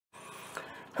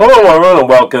Hello everyone and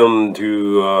welcome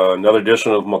to another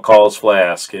edition of McCalls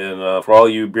Flask. And for all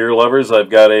you beer lovers, I've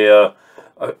got a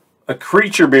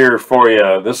creature beer for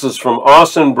you. This is from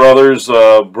Austin Brothers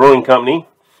Brewing Company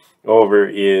over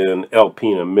in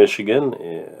Alpena, Michigan.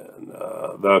 And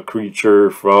the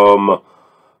creature from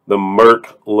the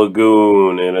Merck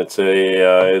Lagoon. And it's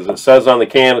as it says on the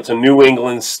can, it's a New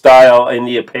England style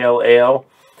India Pale Ale.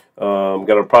 I'm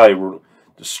going to probably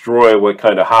destroy what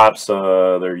kind of hops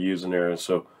they're using there.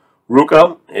 So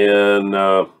Rakau, and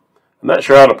I'm not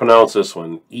sure how to pronounce this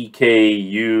one.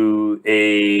 Ekuanot,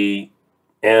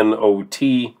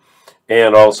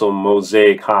 and also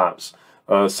Mosaic hops.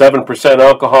 7%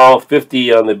 alcohol,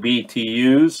 50 on the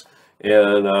BTUs,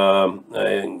 and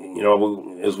you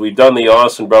know, as we've done the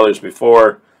Austin Brothers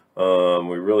before, we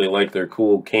really like their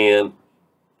cool can.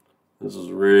 This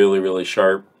is really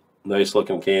sharp, nice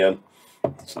looking can.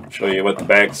 So I'll show you what the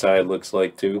backside looks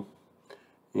like too.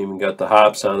 Even got the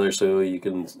hops on there so you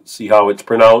can see how it's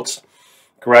pronounced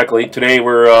correctly. Today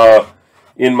we're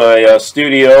in my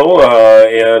studio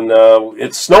and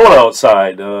it's snowing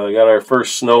outside. Got our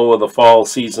first snow of the fall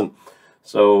season,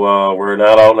 so we're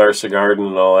not out in our cigar garden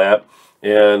and all that.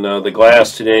 And the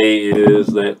glass today is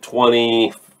the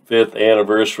 25th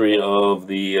anniversary of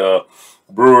the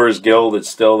Brewers Guild. It's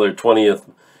still their 5th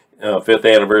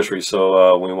anniversary,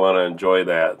 so we want to enjoy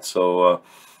that. So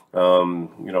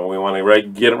you know, we want to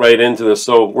get right into this.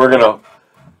 So we're gonna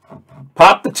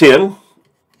pop the tin,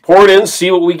 pour it in, see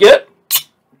what we get.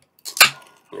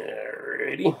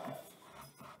 Alrighty.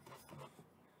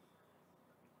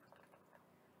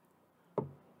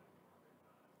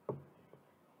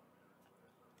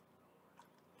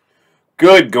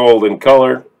 Good golden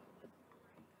color.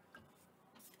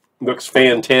 Looks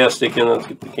fantastic, and let's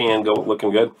get the can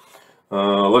looking good.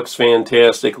 Looks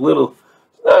fantastic.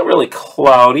 Not really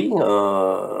cloudy, I'm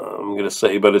going to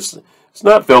say, but it's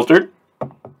not filtered. A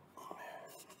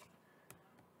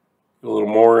little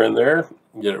more in there.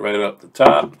 Get it right up the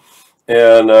top.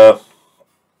 And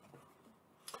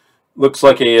looks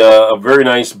like a very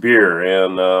nice beer.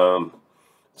 And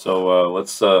so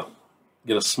let's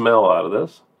get a smell out of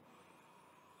this.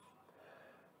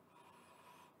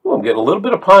 Ooh, I'm getting a little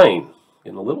bit of pine.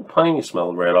 Getting a little piney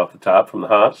smell right off the top from the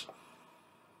hops.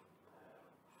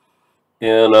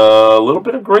 And a little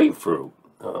bit of grapefruit.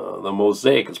 The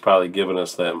Mosaic is probably giving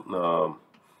us that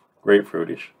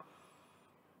grapefruitish.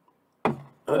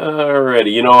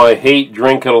 Alrighty, you know I hate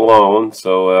drinking alone,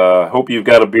 so I hope you've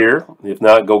got a beer. If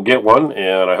not, go get one,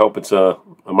 and I hope it's a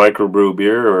microbrew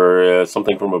beer or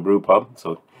something from a brew pub.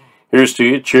 So here's to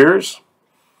you. Cheers.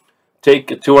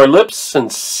 Take it to our lips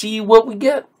and see what we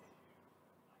get.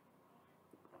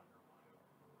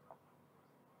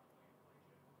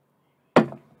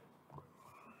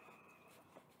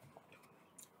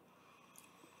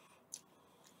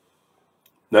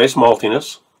 Nice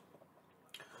maltiness,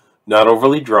 not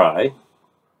overly dry.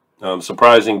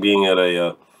 Surprising being at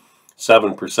a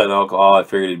 7% alcohol, I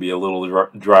figured it'd be a little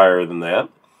drier than that.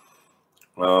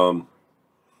 The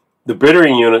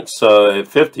bittering units at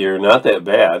 50 are not that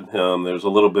bad. There's a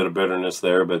little bit of bitterness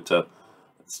there, but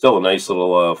it's still a nice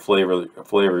little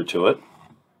flavor to it.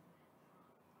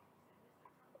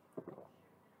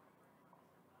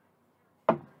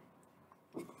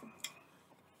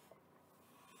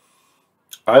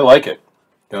 I like it.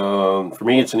 For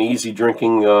me, it's an easy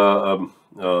drinking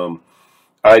IPA,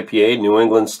 New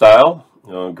England style.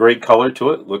 Great color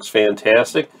to it. Looks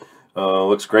fantastic.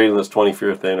 Looks great in this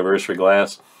 25th anniversary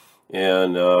glass.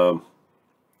 And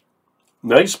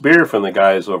nice beer from the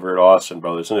guys over at Austin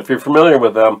Brothers. And if you're familiar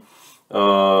with them,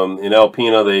 in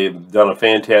Alpena, they've done a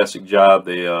fantastic job.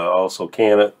 They also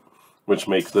can it, which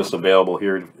makes this available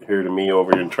here to me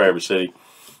over in Traverse City.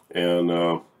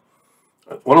 And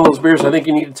one of those beers I think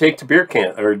you need to take to beer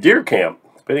camp or deer camp,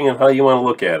 depending on how you want to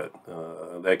look at it,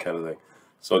 that kind of thing.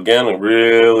 So again, a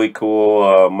really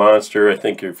cool monster. I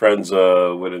think your friends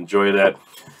would enjoy that.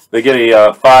 They get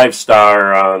a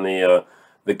 5-star on the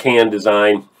can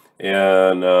design,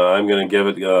 and I'm going to give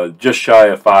it just shy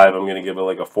of 5. I'm going to give it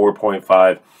like a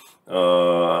 4.5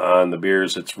 on the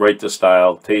beers. It's right to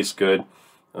style, tastes good,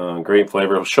 great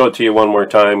flavor. I'll show it to you one more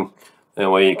time, that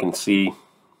way you can see.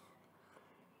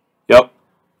 Yep.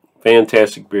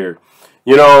 Fantastic beer.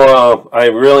 You know, I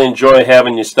really enjoy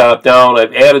having you stop down.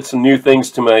 I've added some new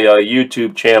things to my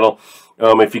YouTube channel.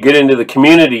 If you get into the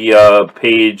community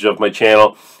page of my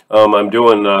channel, I'm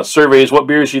doing surveys, what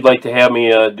beers you'd like to have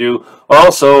me do.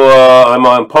 Also,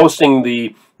 I'm posting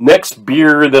the next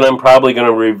beer that I'm probably going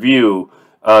to review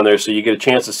on there, so you get a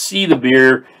chance to see the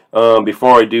beer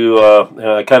before I do.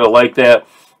 I kind of like that.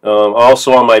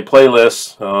 Also on my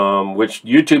playlist, which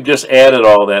YouTube just added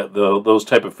all that, those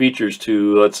type of features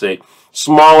to, let's say,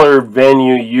 smaller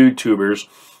venue YouTubers,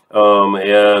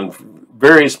 and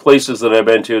various places that I've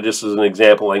been to. Just as an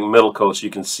example, like Middle Coast, you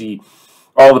can see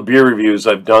all the beer reviews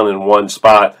I've done in one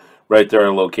spot right there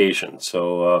on location.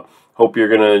 So hope you're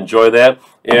going to enjoy that,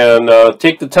 and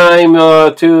take the time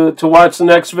to watch the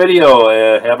next video.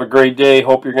 Have a great day.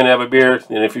 Hope you're going to have a beer,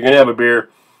 and if you're going to have a beer,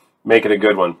 make it a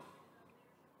good one.